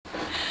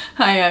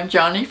Hi, I'm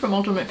Johnny from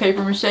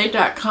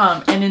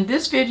UltimatePaperMache.com, and in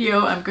this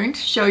video I'm going to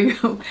show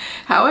you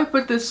how I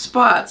put the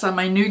spots on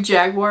my new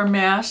Jaguar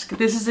mask.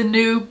 This is a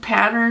new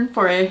pattern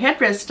for a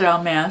headdress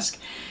style mask,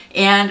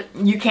 and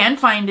you can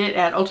find it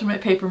at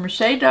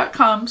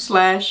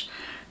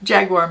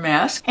UltimatePaperMache.com/Jaguar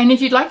mask. And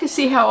if you'd like to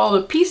see how all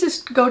the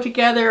pieces go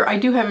together, I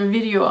do have a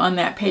video on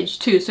that page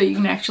too, so you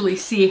can actually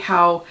see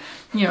how,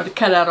 you know, to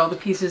cut out all the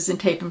pieces and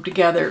tape them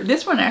together.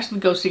 This one actually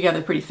goes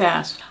together pretty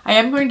fast. I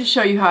am going to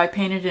show you how I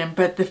painted him,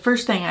 but the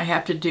first thing I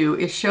have to do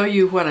is show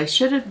you what I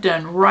should have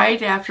done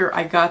right after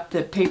I got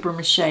the paper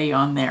mache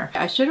on there.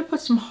 I should have put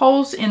some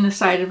holes in the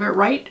side of it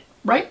right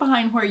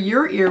behind where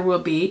your ear will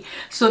be,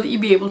 so that you'll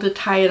be able to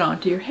tie it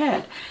onto your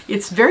head.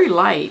 It's very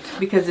light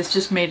because it's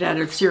just made out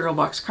of cereal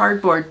box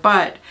cardboard,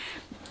 but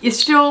it's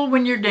still,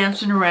 when you're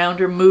dancing around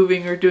or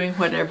moving or doing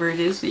whatever it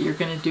is that you're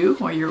going to do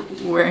while you're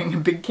wearing a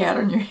big cat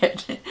on your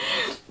head,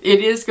 it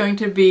is going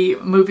to be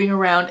moving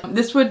around.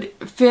 This would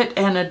fit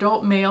an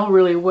adult male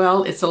really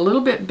well. It's a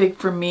little bit big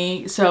for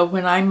me, so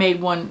when I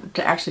made one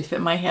to actually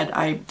fit my head,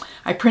 I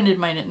printed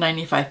mine at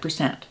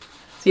 95%.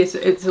 See, it's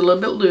a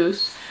little bit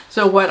loose.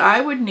 So what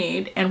I would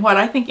need, and what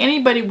I think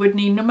anybody would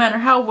need, no matter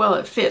how well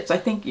it fits, I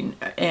think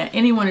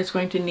anyone is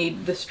going to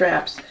need the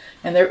straps.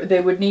 And they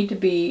would need to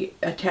be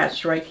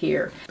attached right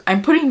here.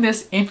 I'm putting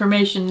this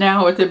information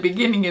now at the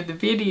beginning of the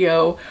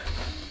video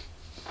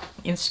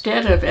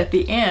instead of at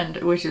the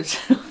end, which is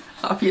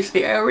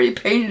obviously I already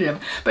painted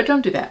him, but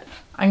don't do that.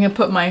 I'm going to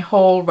put my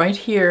hole right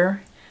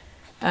here.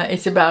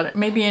 It's about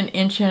maybe 1.25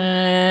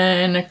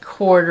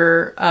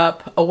 inches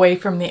up away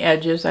from the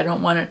edges. I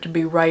don't want it to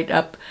be right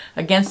up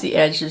against the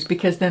edges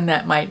because then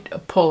that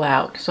might pull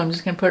out. So I'm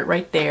just going to put it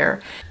right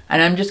there.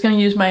 And I'm just going to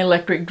use my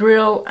electric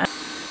drill.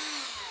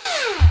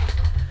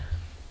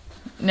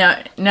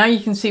 Now you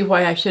can see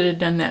why I should have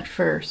done that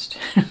first.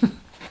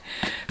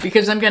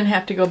 Because I'm going to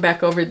have to go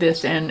back over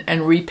this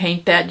and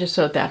repaint that just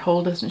so that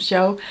hole doesn't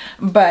show.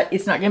 But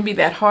it's not going to be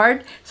that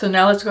hard. So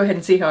now let's go ahead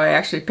and see how I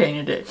actually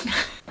painted it.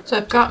 So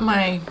I've got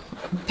my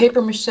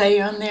paper mache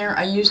on there.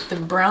 I used the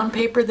brown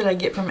paper that I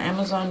get from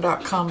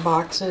Amazon.com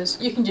boxes.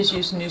 You can just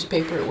use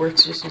newspaper. It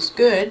works just as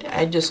good.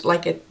 I just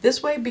like it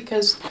this way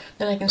because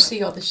then I can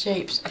see all the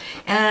shapes.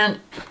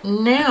 And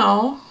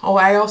now,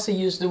 I also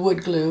use the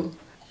wood glue.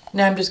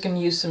 Now I'm just going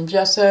to use some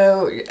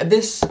gesso.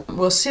 This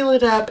will seal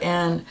it up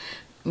and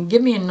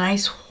give me a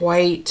nice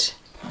white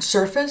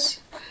surface.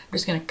 I'm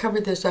just going to cover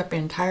this up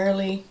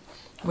entirely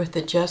with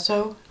the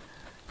gesso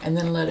and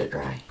then let it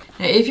dry.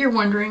 Now if you're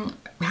wondering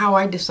how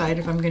I decide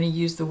if I'm going to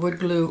use the wood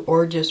glue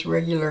or just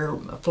regular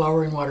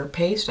flour and water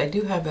paste, I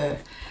do have a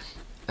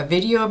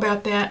video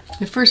about that.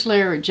 The first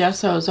layer of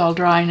gesso is all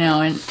dry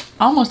now, and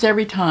almost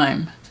every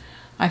time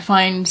I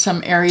find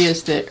some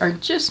areas that are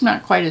just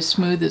not quite as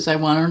smooth as I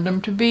wanted them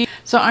to be.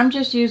 So I'm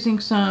just using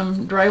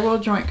some drywall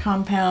joint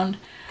compound.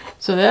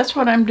 So that's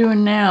what I'm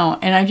doing now.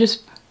 And I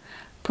just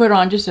put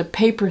on just a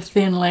paper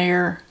thin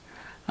layer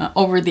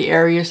over the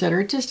areas that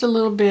are just a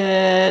little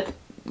bit,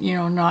 you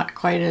know, not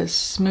quite as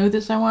smooth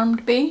as I want them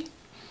to be.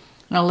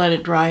 And I'll let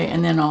it dry,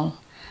 and then I'll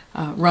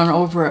run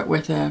over it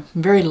with a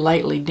very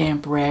lightly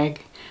damp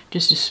rag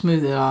just to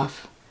smooth it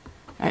off.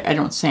 I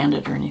don't sand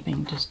it or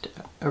anything, just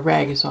a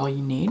rag is all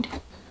you need.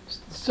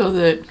 So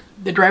the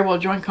drywall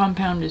joint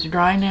compound is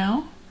dry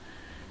now,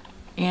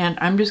 and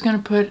I'm just going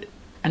to put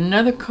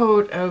another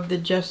coat of the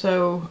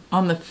gesso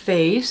on the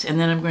face, and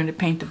then I'm going to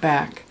paint the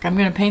back. I'm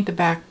going to paint the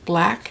back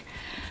black,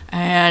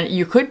 and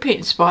you could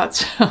paint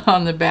spots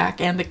on the back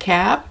and the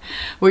cap,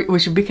 which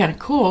would be kind of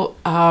cool,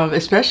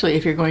 especially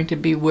if you're going to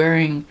be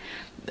wearing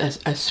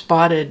a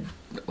spotted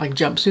like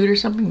jumpsuit or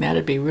something.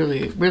 That'd be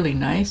really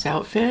nice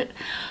outfit,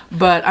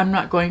 but I'm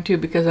not going to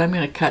because I'm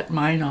going to cut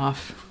mine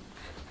off.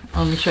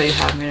 Let me show you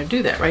how I'm going to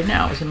do that right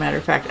now. As a matter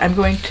of fact, I'm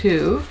going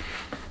to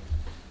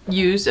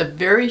use a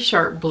very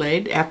sharp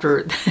blade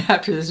after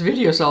this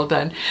video is all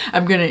done.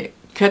 I'm going to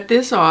cut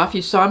this off.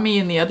 You saw me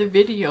in the other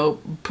video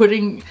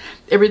putting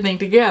everything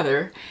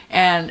together,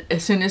 and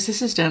as soon as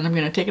this is done, I'm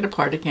going to take it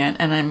apart again,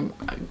 and I'm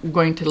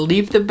going to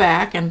leave the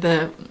back and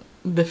the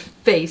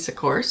face, of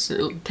course,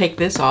 take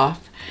this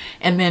off,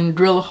 and then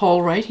drill a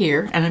hole right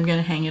here, and I'm going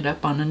to hang it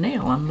up on a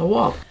nail on the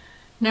wall.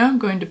 Now I'm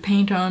going to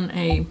paint on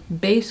a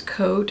base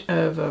coat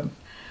of a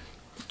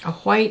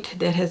white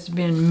that has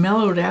been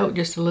mellowed out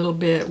just a little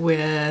bit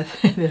with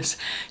this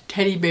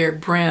teddy bear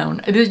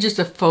brown. This is just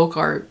a folk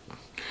art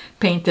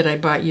paint that I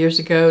bought years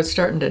ago. It's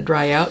starting to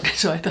dry out,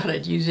 so I thought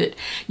I'd use it.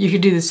 You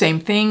could do the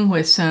same thing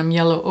with some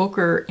yellow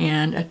ochre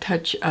and a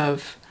touch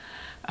of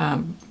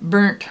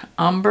burnt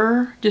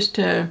umber, just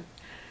to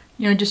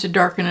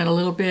darken it a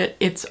little bit.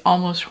 It's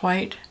almost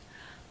white,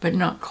 but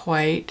not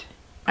quite.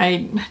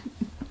 I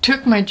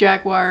took my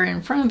Jaguar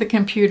in front of the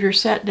computer,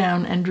 sat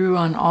down, and drew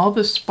on all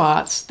the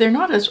spots. They're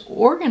not as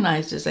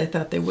organized as I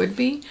thought they would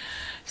be,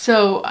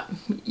 so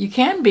you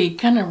can be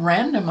kind of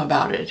random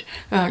about it.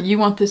 You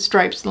want the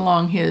stripes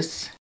along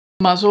his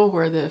muzzle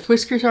where the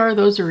whiskers are.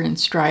 Those are in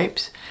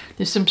stripes.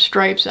 There's some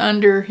stripes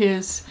under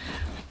his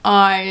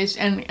eyes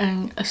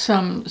and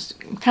some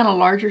kind of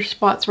larger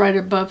spots right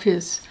above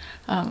his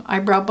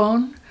eyebrow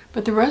bone.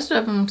 but the rest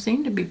of them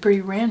seem to be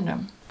pretty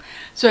random.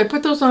 So I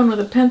put those on with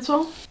a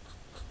pencil.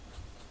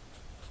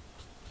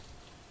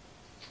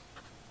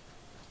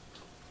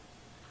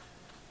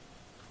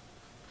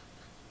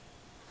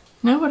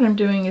 Now what I'm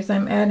doing is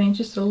I'm adding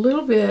just a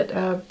little bit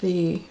of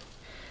the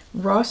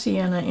raw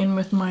sienna in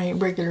with my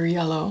regular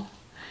yellow.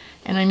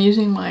 And I'm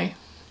using my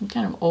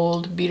kind of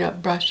old beat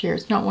up brush here.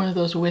 It's not one of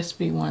those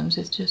wispy ones.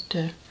 It's just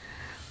a,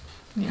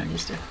 you know,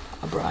 just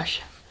a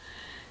brush.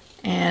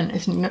 And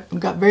it's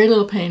got very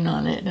little paint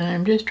on it. And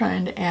I'm just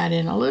trying to add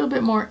in a little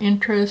bit more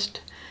interest,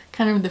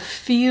 kind of the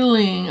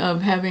feeling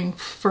of having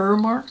fur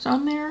marks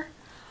on there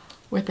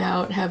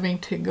without having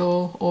to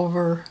go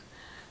over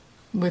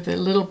with a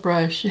little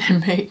brush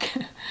and make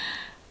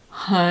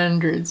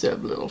hundreds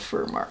of little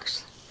fur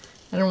marks.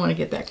 I don't want to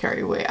get that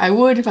carried away. I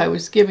would if I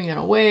was giving it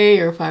away,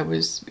 or if I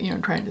was, you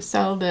know, trying to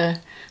sell the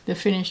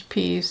finished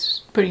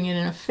piece, putting it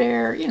in a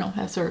fair, you know,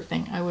 that sort of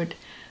thing. I would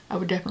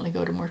definitely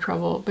go to more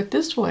trouble. But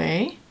this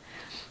way,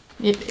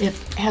 it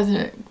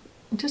has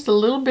just a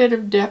little bit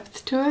of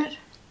depth to it,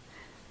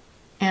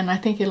 and I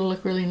think it'll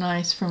look really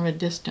nice from a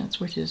distance,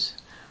 which is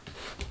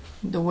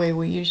the way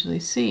we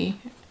usually see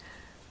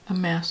a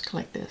mask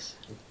like this.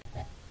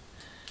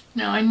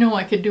 Now I know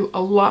I could do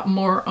a lot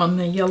more on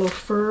the yellow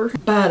fur,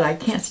 but I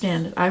can't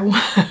stand it. I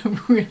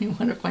really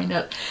want to find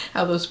out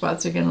how those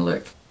spots are going to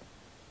look.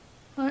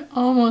 I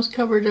almost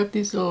covered up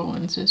these little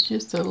ones. It's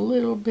just a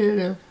little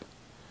bit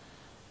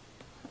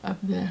of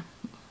the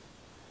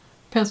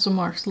pencil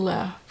marks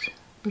left,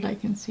 but I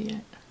can see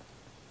it.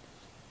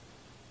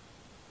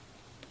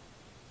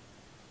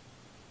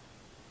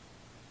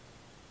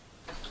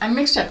 I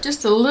mixed up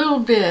just a little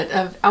bit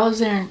of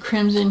alizarin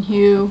crimson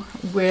hue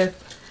with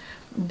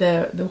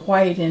the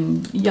white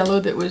and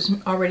yellow that was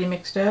already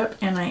mixed up,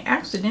 and I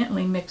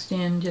accidentally mixed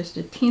in just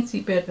a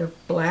teensy bit of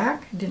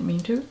black. Didn't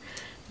mean to,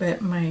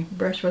 but my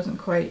brush wasn't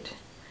quite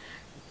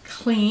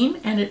clean,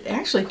 and it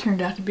actually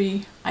turned out to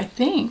be, I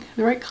think,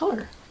 the right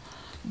color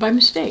by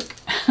mistake.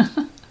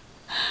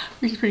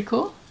 Which is pretty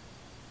cool.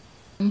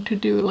 To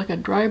do like a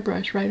dry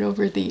brush right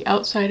over the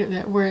outside of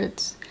that where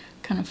it's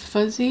kind of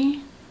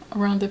fuzzy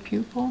around the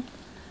pupil.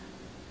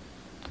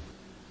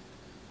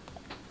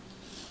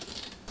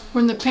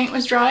 When the paint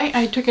was dry,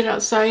 I took it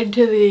outside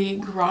to the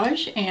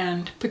garage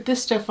and put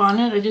this stuff on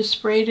it. I just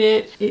sprayed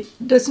it.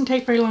 It doesn't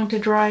take very long to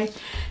dry,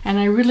 and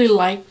I really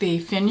like the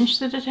finish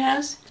that it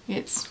has.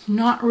 It's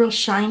not real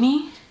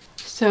shiny,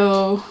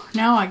 so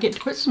now I get to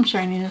put some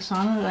shininess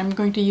on it. I'm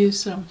going to use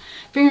some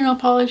fingernail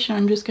polish, and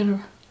I'm just going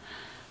to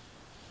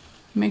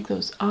make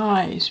those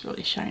eyes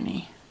really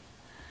shiny,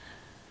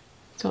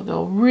 so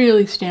they'll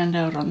really stand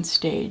out on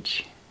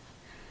stage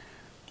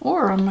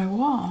or on my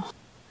wall.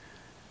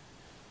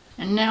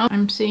 And now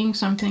I'm seeing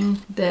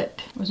something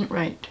that wasn't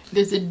right.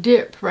 There's a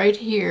dip right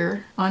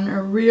here on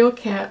a real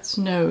cat's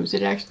nose.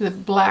 It actually, the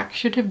black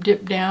should have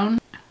dipped down.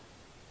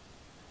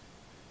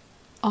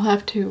 I'll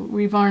have to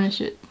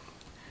revarnish it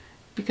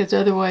because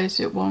otherwise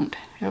it won't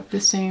have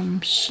the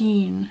same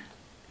sheen.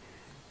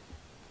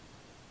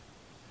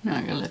 Now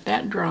I'm going to let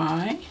that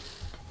dry.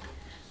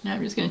 Now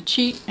I'm just going to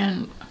cheat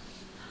and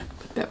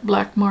put that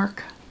black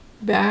mark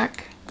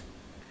back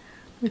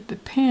with the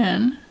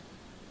pen.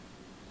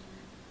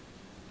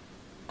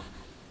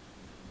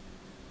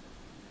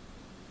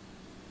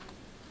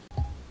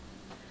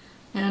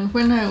 And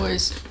when I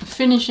was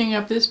finishing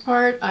up this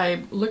part,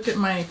 I looked at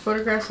my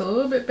photographs a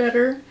little bit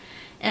better,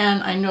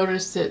 and I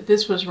noticed that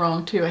this was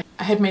wrong too.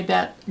 I had made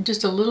that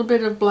just a little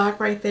bit of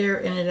black right there,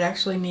 and it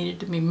actually needed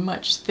to be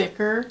much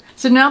thicker.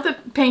 So now the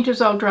paint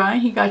is all dry.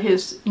 He got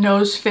his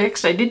nose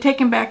fixed. I did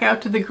take him back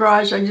out to the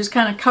garage. I just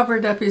kind of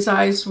covered up his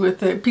eyes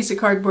with a piece of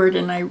cardboard,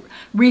 and I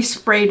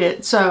resprayed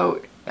it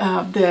so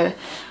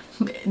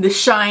the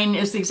shine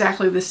is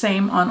exactly the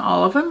same on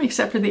all of them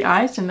except for the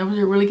eyes, and those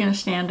are really going to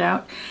stand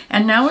out.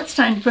 And now it's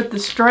time to put the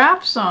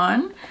straps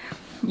on.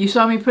 You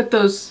saw me put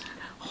those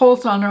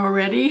holes on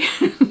already.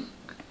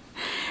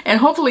 And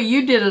hopefully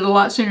you did it a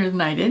lot sooner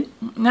than I did.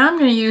 Now I'm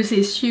going to use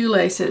these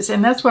shoelaces,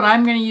 and that's what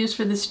I'm going to use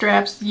for the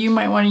straps. You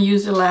might want to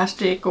use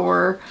elastic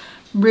or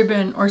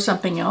ribbon or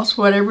something else,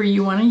 whatever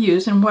you want to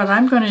use. And what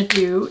I'm going to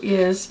do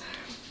is,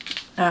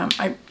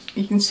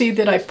 you can see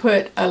that I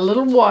put a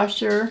little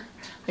washer.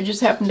 I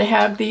just happen to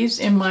have these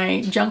in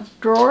my junk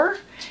drawer,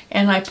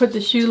 and I put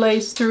the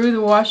shoelace through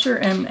the washer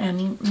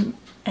and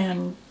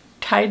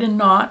tied a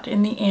knot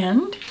in the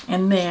end.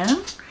 And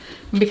then,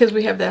 because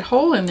we have that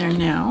hole in there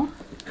now,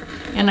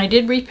 and I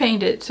did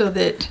repaint it so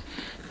that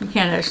you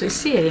can't actually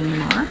see it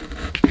anymore.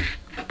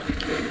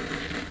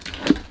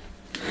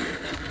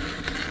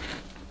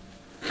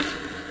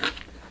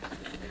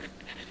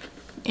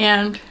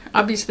 And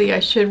obviously I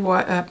should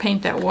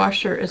paint that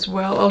washer as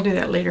well. I'll do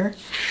that later.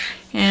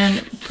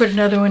 And put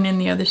another one in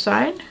the other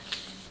side.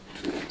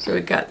 So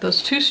we've got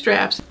those two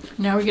straps.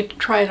 Now we get to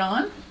try it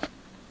on.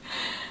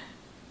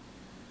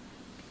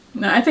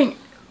 Now I think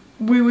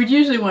we would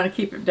usually want to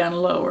keep it down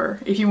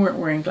lower if you weren't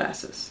wearing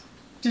glasses,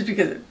 just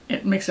because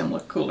it makes them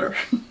look cooler.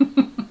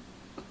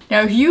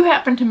 Now, if you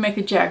happen to make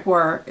a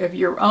Jaguar of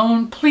your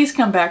own, please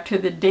come back to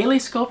the Daily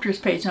Sculptures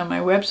page on my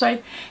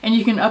website, and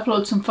you can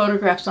upload some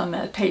photographs on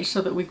that page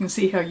so that we can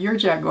see how your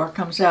Jaguar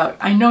comes out.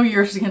 I know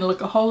yours is going to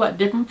look a whole lot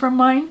different from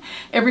mine.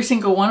 Every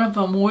single one of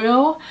them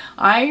will.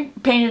 I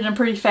painted them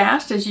pretty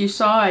fast, as you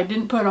saw. I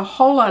didn't put a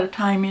whole lot of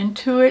time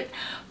into it,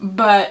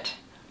 but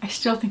I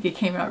still think it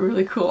came out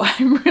really cool. I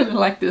really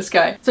like this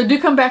guy. So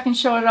do come back and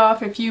show it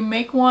off. If you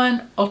make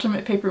one,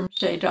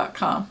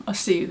 ultimatepapermache.com. I'll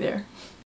see you there.